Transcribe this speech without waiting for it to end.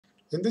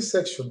In this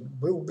section,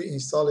 we will be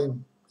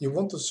installing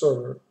Ubuntu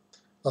Server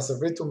as a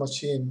virtual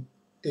machine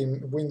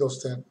in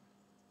Windows 10.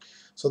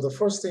 So the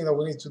first thing that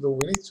we need to do,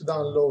 we need to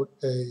download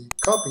a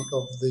copy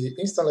of the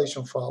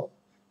installation file.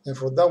 And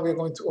for that, we're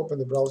going to open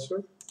the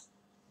browser.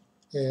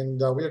 And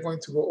we are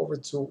going to go over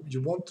to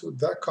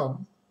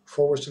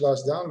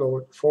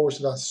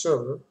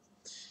ubuntu.com/download/server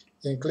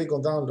and click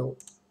on download.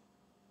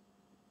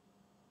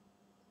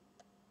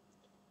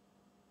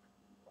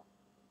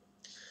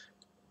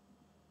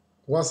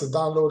 Once the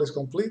download is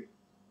complete,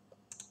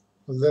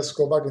 let's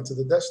go back into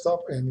the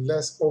desktop and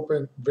let's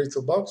open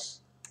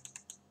VirtualBox.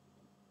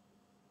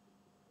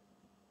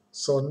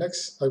 So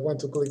next, I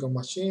want to click on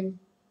Machine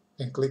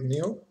and click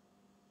New.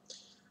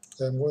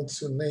 I'm going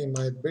to name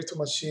my virtual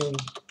machine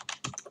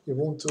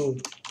Ubuntu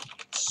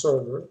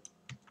Server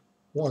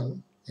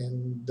 1.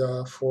 And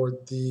for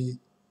the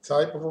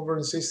type of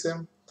operating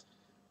system,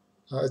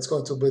 it's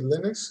going to be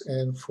Linux.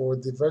 And for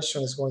the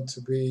version, it's going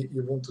to be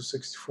Ubuntu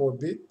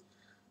 64-bit.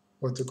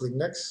 I'm going to click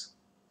Next.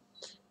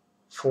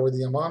 For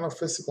the amount of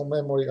physical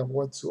memory, I'm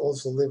going to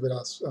also leave it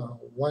as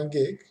 1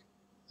 gig.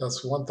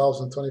 That's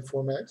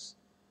 1024 megs.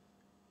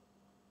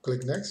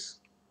 Click Next.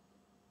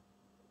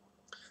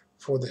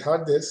 For the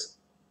hard disk,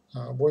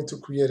 I'm going to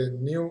create a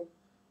new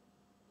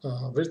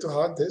virtual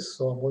hard disk.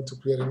 So I'm going to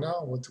create it now.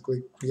 I'm going to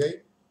click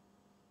Create.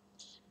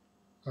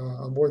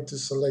 I'm going to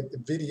select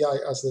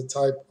VDI as the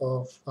type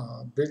of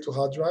virtual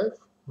hard drive,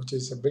 which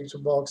is a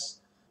VirtualBox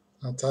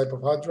type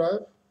of hard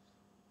drive.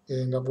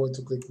 And I'm going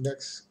to click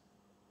Next.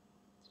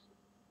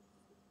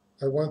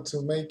 I want to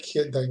make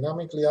it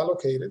dynamically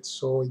allocated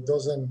so it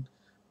doesn't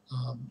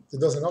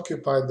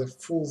occupy the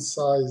full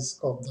size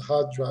of the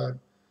hard drive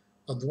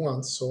at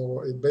once.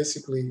 So it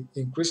basically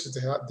increases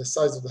the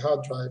size of the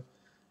hard drive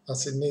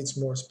as it needs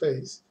more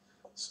space.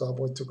 So I'm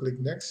going to click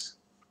Next.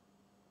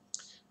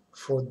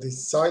 For the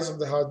size of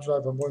the hard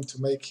drive, I'm going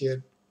to make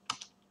it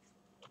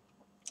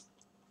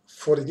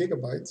 40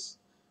 gigabytes,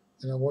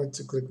 and I'm going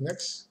to click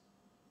Next.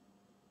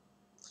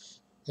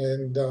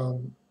 And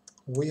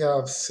we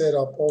have set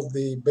up all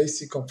the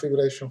basic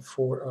configuration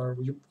for our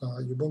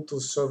Ubuntu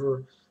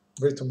Server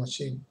virtual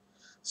machine.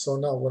 So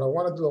now what I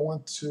want to do, I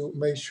want to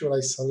make sure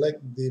I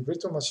select the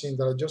virtual machine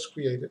that I just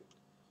created,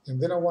 and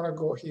then I want to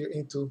go here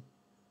into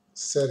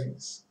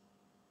Settings,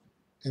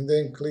 and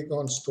then click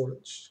on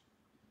Storage,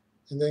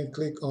 and then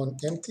click on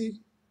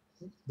Empty,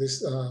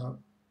 this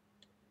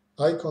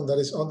icon that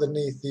is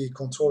underneath the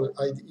controller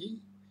IDE,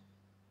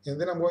 and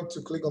then I'm going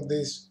to click on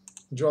this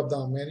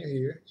drop-down menu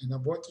here, and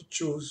I'm going to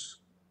choose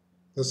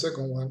the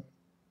second one.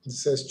 It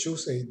says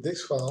choose a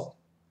disk file,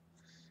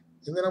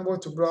 and then I'm going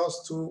to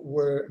browse to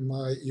where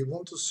my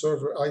Ubuntu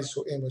Server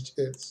ISO image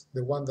is,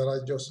 the one that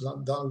I just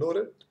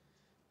downloaded.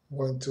 I'm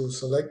going to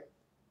select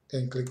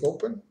and click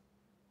Open,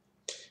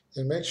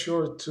 and make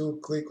sure to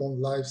click on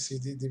Live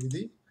CD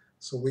DVD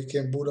so we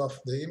can boot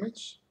off the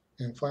image,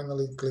 and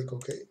finally click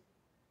OK.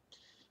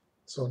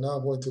 So now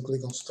I'm going to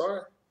click on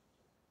Start.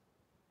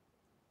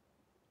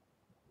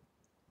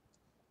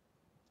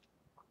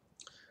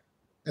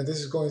 And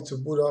this is going to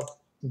boot up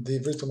the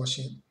virtual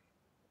machine.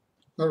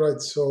 All right,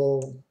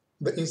 so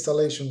the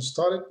installation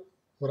started.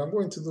 What I'm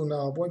going to do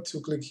now, I'm going to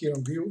click here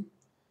on View,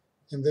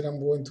 and then I'm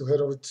going to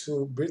head over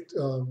to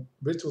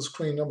virtual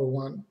screen number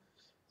 1,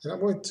 and I'm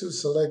going to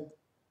select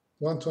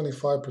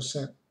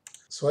 125%,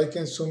 so I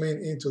can zoom in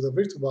into the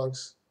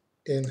VirtualBox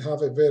and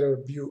have a better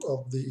view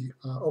of the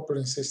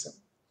operating system.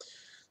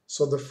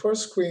 So the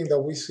first screen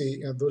that we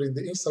see during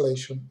the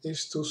installation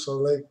is to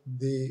select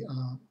the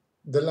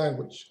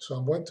language. So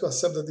I'm going to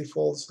accept the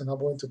defaults, and I'm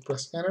going to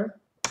press Enter.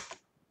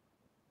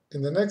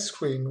 In the next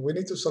screen, we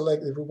need to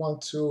select if we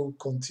want to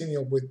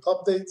continue with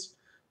updates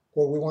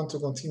or we want to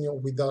continue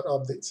without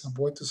updates. I'm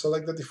going to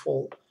select the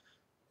default,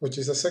 which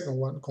is the second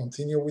one,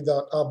 continue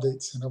without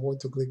updates, and I'm going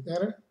to click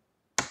Enter.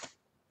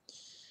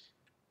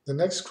 The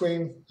next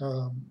screen,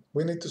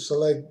 we need to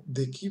select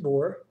the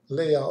keyboard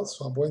layout,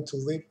 so I'm going to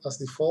leave as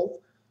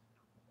default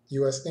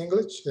US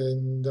English,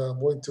 and I'm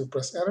going to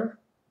press Enter.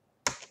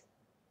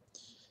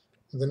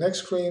 In the next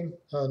screen,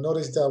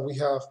 notice that we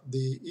have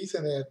the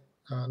Ethernet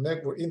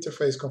network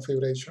interface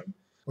configuration,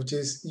 which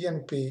is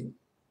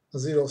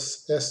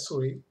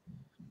ENP0S3,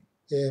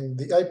 and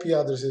the IP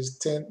address is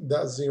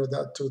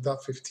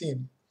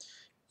 10.0.2.15.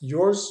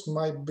 Yours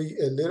might be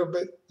a little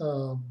bit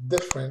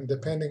different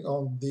depending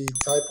on the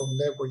type of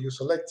network you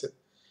selected.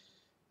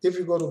 If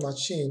you go to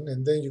Machine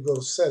and then you go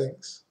to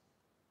Settings,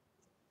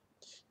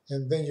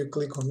 and then you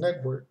click on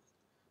Network,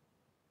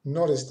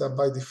 notice that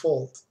by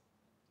default,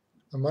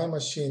 my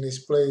machine is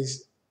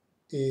placed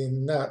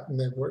in NAT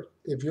network.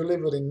 If you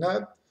leave it in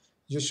NAT,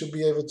 you should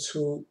be able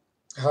to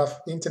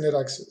have internet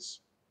access.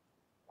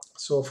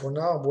 So for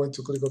now, I'm going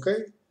to click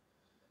OK.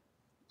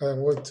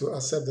 I'm going to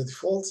accept the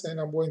defaults, and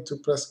I'm going to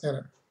press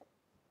Enter.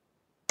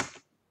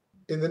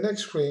 In the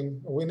next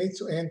screen, we need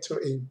to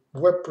enter a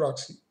web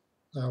proxy.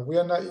 Now, we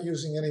are not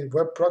using any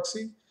web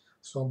proxy,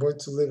 so I'm going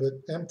to leave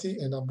it empty,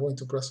 and I'm going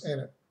to press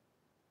Enter.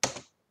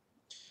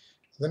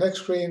 The next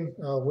screen,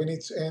 we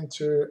need to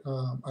enter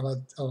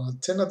an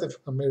alternative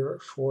mirror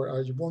for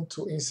our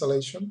Ubuntu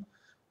installation,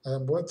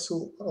 I'm going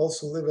to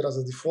also leave it as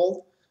a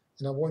default,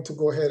 and I'm going to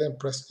go ahead and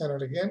press enter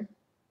again.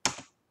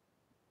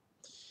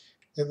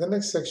 In the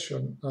next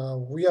section,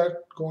 we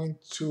are going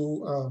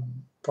to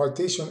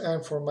partition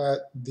and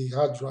format the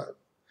hard drive.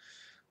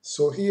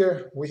 So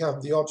here we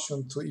have the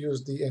option to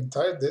use the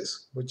entire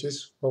disk, which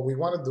is what we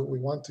want to do. We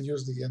want to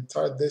use the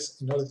entire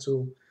disk in order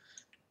to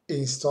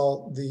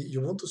install the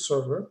Ubuntu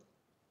server.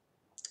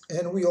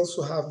 And we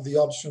also have the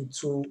option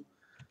to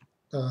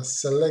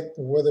select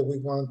whether we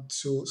want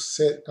to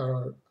set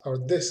our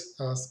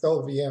disk as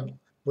LVM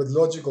with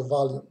logical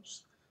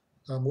volumes.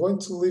 I'm going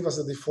to leave as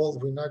a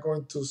default. We're not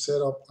going to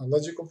set up a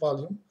logical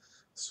volume.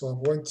 So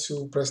I'm going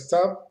to press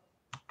tab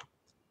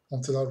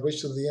until I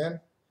reach to the end,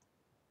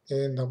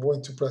 and I'm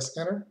going to press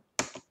enter.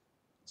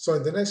 So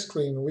in the next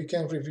screen, we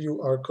can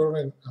review our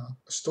current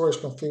storage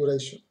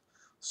configuration.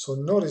 So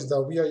notice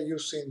that we are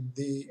using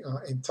the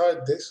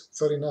entire disk,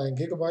 39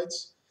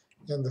 gigabytes,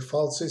 and the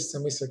file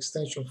system is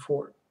extension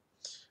 4.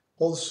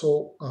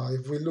 Also,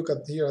 if we look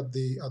at here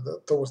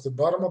towards the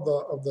bottom of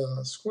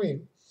the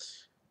screen,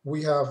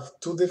 we have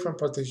two different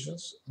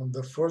partitions. On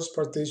the first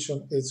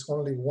partition, it's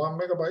only 1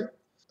 megabyte,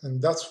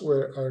 and that's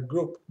where our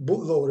group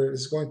bootloader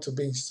is going to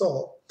be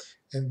installed.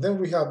 And then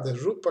we have the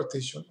root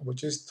partition,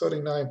 which is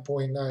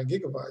 39.9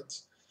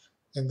 gigabytes,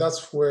 and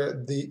that's where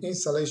the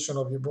installation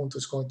of Ubuntu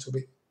is going to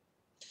be.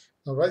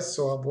 All right,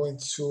 so I'm going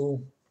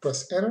to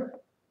press enter.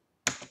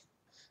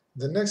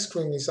 The next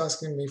screen is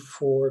asking me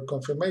for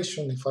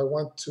confirmation if I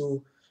want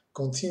to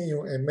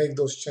continue and make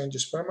those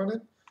changes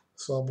permanent.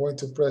 So I'm going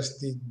to press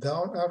the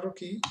down arrow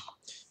key,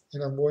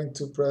 and I'm going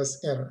to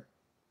press enter.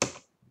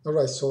 All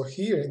right, so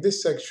here in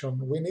this section,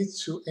 we need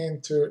to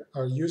enter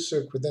our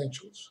user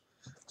credentials.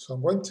 So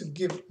I'm going to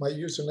give my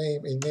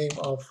username a name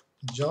of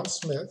John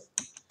Smith,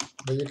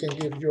 but you can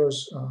give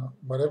yours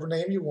whatever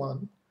name you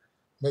want.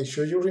 Make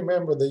sure you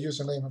remember the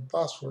username and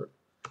password.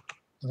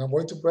 And I'm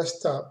going to press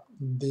tab.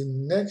 In the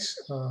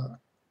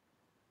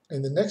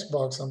next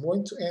box, I'm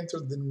going to enter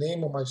the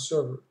name of my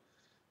server.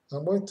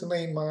 I'm going to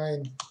name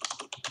mine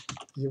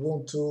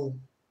Ubuntu,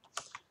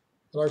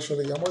 but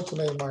actually I'm going to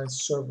name mine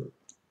server.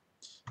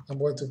 I'm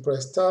going to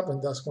press tab,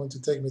 and that's going to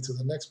take me to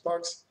the next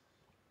box.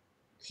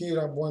 Here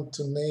I'm going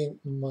to name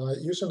my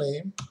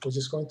username, which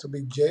is going to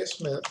be J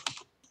Smith.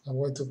 I'm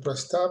going to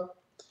press tab,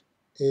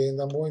 and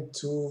I'm going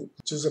to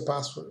choose a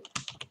password.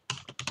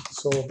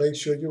 So make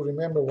sure you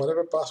remember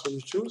whatever password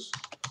you choose,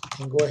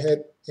 and go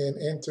ahead and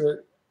enter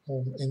it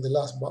in the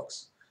last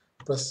box.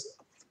 Press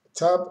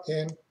tab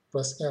and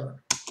press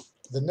enter.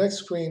 The next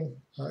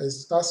screen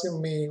is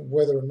asking me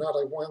whether or not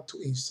I want to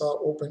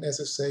install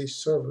OpenSSH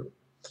server.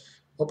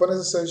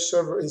 OpenSSH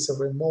server is a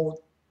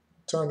remote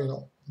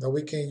terminal that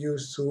we can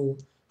use to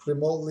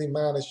remotely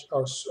manage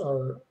our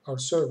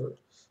server.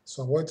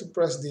 So I'm going to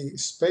press the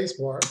space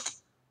bar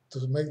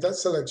to make that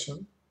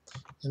selection,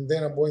 and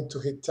then I'm going to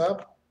hit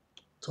tab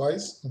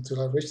twice until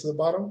I reach the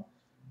bottom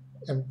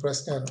and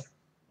press enter.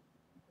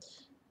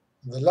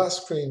 The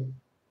last screen,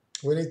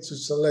 we need to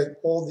select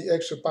all the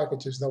extra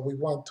packages that we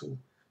want to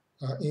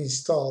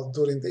install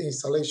during the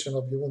installation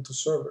of Ubuntu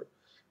server.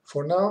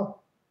 For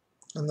now,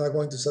 I'm not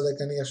going to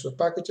select any extra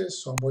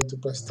packages, so I'm going to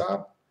press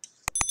tab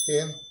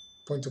and I'm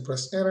going to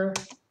press enter,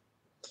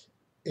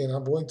 and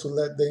I'm going to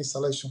let the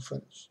installation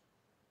finish.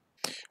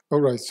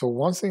 Alright, so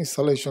once the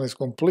installation is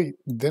complete,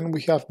 then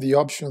we have the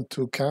option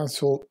to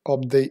cancel,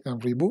 update,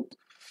 and reboot.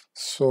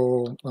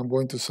 So I'm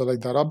going to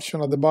select that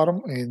option at the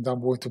bottom, and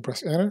I'm going to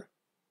press enter.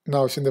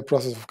 Now it's in the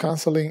process of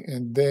canceling,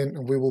 and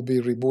then we will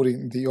be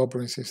rebooting the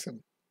operating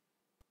system.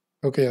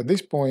 Okay, at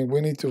this point,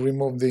 we need to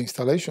remove the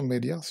installation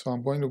media. So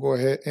I'm going to go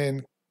ahead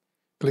and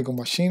click on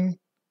Machine,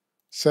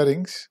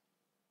 Settings,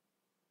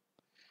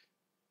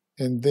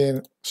 and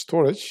then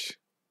Storage.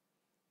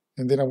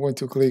 And then I'm going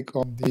to click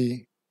on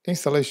the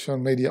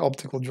Installation Media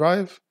Optical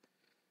Drive,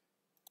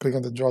 click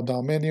on the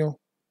drop-down menu,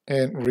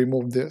 and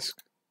remove disk.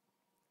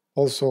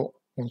 Also,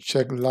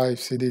 uncheck Live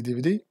CD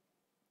DVD,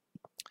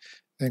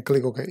 and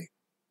click OK.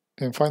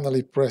 And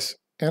finally, press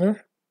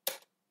Enter.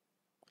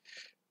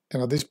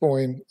 And at this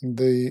point,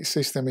 the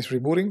system is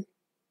rebooting.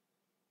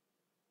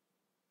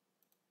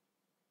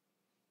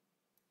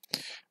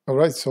 All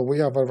right, so we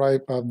have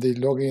arrived at the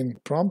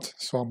login prompt.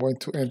 So I'm going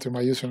to enter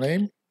my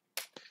username,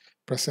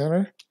 press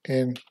enter,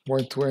 and I'm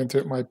going to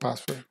enter my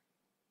password.